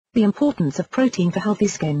The importance of protein for healthy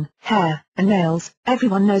skin, hair, and nails.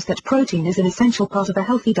 Everyone knows that protein is an essential part of a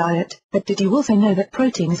healthy diet, but did you also know that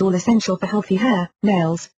protein is all essential for healthy hair,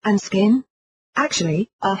 nails, and skin? Actually,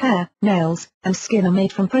 our hair, nails, and skin are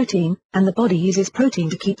made from protein, and the body uses protein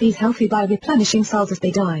to keep these healthy by replenishing cells as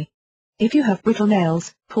they die. If you have brittle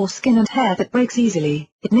nails, poor skin and hair that breaks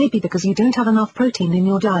easily, it may be because you don't have enough protein in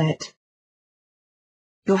your diet.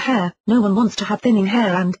 Your hair. No one wants to have thinning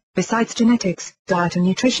hair and, besides genetics, diet and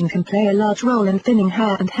nutrition can play a large role in thinning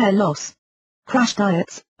hair and hair loss. Crash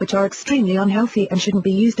diets, which are extremely unhealthy and shouldn't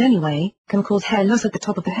be used anyway, can cause hair loss at the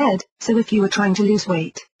top of the head, so if you are trying to lose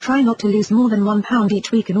weight, try not to lose more than 1 pound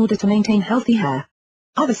each week in order to maintain healthy hair.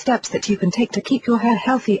 Other steps that you can take to keep your hair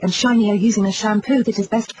healthy and shiny are using a shampoo that is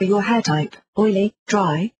best for your hair type, oily,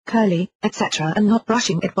 dry, curly, etc., and not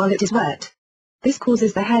brushing it while it is wet. This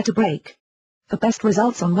causes the hair to break. For best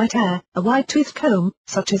results on wet hair, a wide-toothed comb,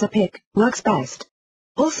 such as a pick, works best.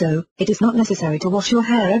 Also, it is not necessary to wash your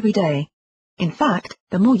hair every day. In fact,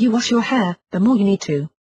 the more you wash your hair, the more you need to.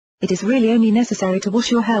 It is really only necessary to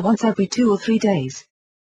wash your hair once every 2 or 3 days.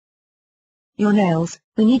 Your nails.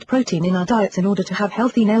 We need protein in our diets in order to have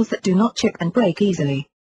healthy nails that do not chip and break easily.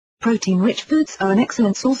 Protein-rich foods are an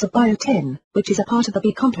excellent source of biotin, which is a part of the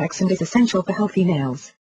B complex and is essential for healthy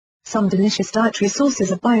nails. Some delicious dietary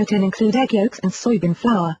sources of biotin include egg yolks and soybean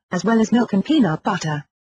flour, as well as milk and peanut butter.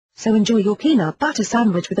 So enjoy your peanut butter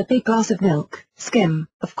sandwich with a big glass of milk, skim,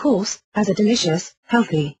 of course, as a delicious,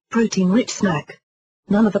 healthy, protein-rich snack.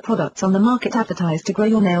 None of the products on the market advertised to grow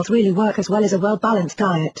your nails really work as well as a well-balanced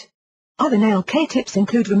diet. Other nail care tips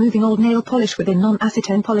include removing old nail polish with a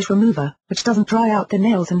non-acetone polish remover, which doesn't dry out the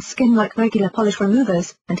nails and skin like regular polish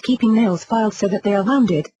removers, and keeping nails filed so that they are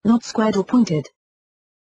rounded, not squared or pointed.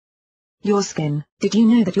 Your skin. Did you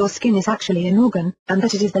know that your skin is actually an organ, and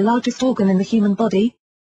that it is the largest organ in the human body?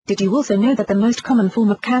 Did you also know that the most common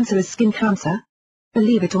form of cancer is skin cancer?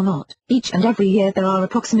 Believe it or not, each and every year there are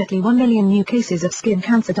approximately 1 million new cases of skin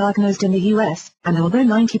cancer diagnosed in the US, and although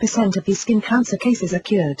 90% of these skin cancer cases are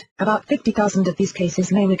cured, about 50,000 of these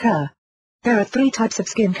cases may recur. There are 3 types of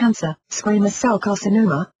skin cancer: squamous cell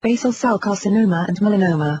carcinoma, basal cell carcinoma and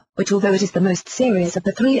melanoma, which although it is the most serious of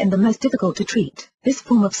the 3 and the most difficult to treat, this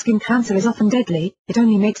form of skin cancer is often deadly. It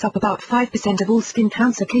only makes up about 5% of all skin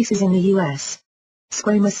cancer cases in the US.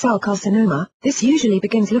 Squamous cell carcinoma, this usually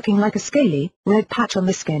begins looking like a scaly, red patch on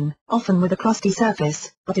the skin, often with a crusty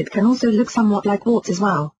surface, but it can also look somewhat like warts as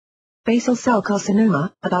well. Basal cell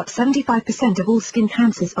carcinoma, about 75% of all skin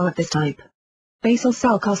cancers are of this type. Basal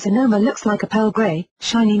cell carcinoma looks like a pale gray,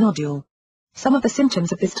 shiny nodule. Some of the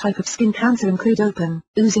symptoms of this type of skin cancer include open,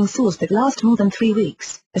 oozing sores that last more than 3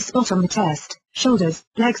 weeks, a spot on the chest, shoulders,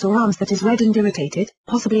 legs or arms that is red and irritated,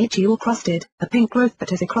 possibly itchy or crusted, a pink growth that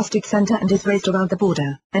has a crusted center and is raised around the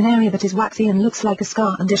border, an area that is waxy and looks like a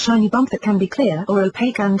scar, and a shiny bump that can be clear or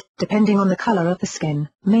opaque and, depending on the color of the skin,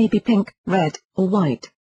 may be pink, red, or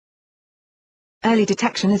white. Early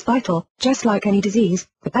detection is vital. Just like any disease,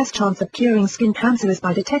 the best chance of curing skin cancer is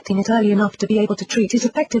by detecting it early enough to be able to treat it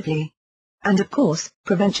effectively. And of course,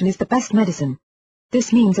 prevention is the best medicine.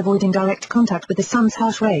 This means avoiding direct contact with the sun's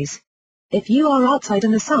harsh rays. If you are outside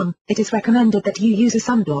in the sun, it is recommended that you use a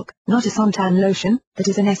sunblock, not a suntan lotion, that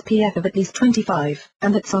is an SPF of at least 25,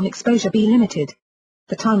 and that sun exposure be limited.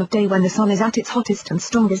 The time of day when the sun is at its hottest and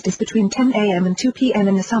strongest is between 10 a.m. and 2 p.m.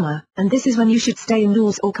 in the summer, and this is when you should stay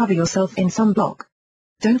indoors or cover yourself in sunblock.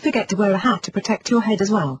 Don't forget to wear a hat to protect your head as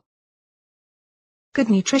well. Good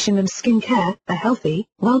nutrition and skin care. A healthy,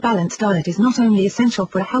 well-balanced diet is not only essential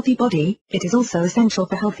for a healthy body, it is also essential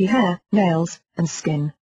for healthy hair, nails, and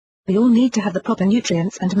skin. We all need to have the proper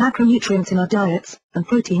nutrients and macronutrients in our diets, and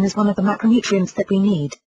protein is one of the macronutrients that we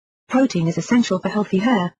need. Protein is essential for healthy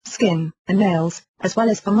hair, skin, and nails, as well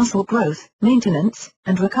as for muscle growth, maintenance,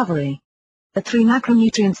 and recovery. The 3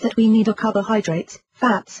 macronutrients that we need are carbohydrates,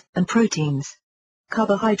 fats, and proteins.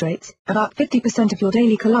 Carbohydrates. About 50% of your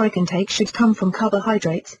daily caloric intake should come from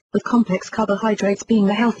carbohydrates, with complex carbohydrates being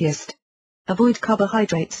the healthiest. Avoid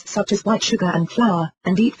carbohydrates such as white sugar and flour,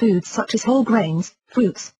 and eat foods such as whole grains,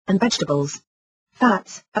 fruits, and vegetables.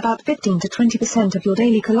 Fats. About 15 to 20% of your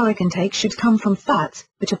daily caloric intake should come from fats,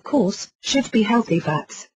 which of course, should be healthy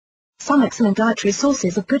fats. Some excellent dietary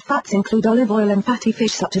sources of good fats include olive oil and fatty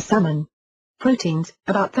fish such as salmon. Proteins.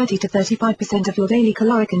 About 30 to 35% of your daily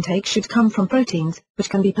caloric intake should come from proteins, which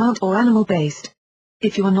can be plant or animal-based.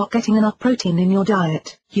 If you are not getting enough protein in your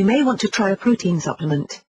diet, you may want to try a protein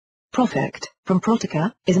supplement. ProfectR, from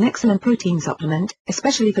Protica, is an excellent protein supplement,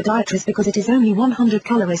 especially for dietaries because it is only 100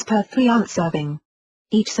 calories per 3-ounce serving.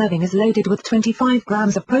 Each serving is loaded with 25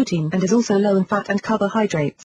 grams of protein and is also low in fat and carbohydrates.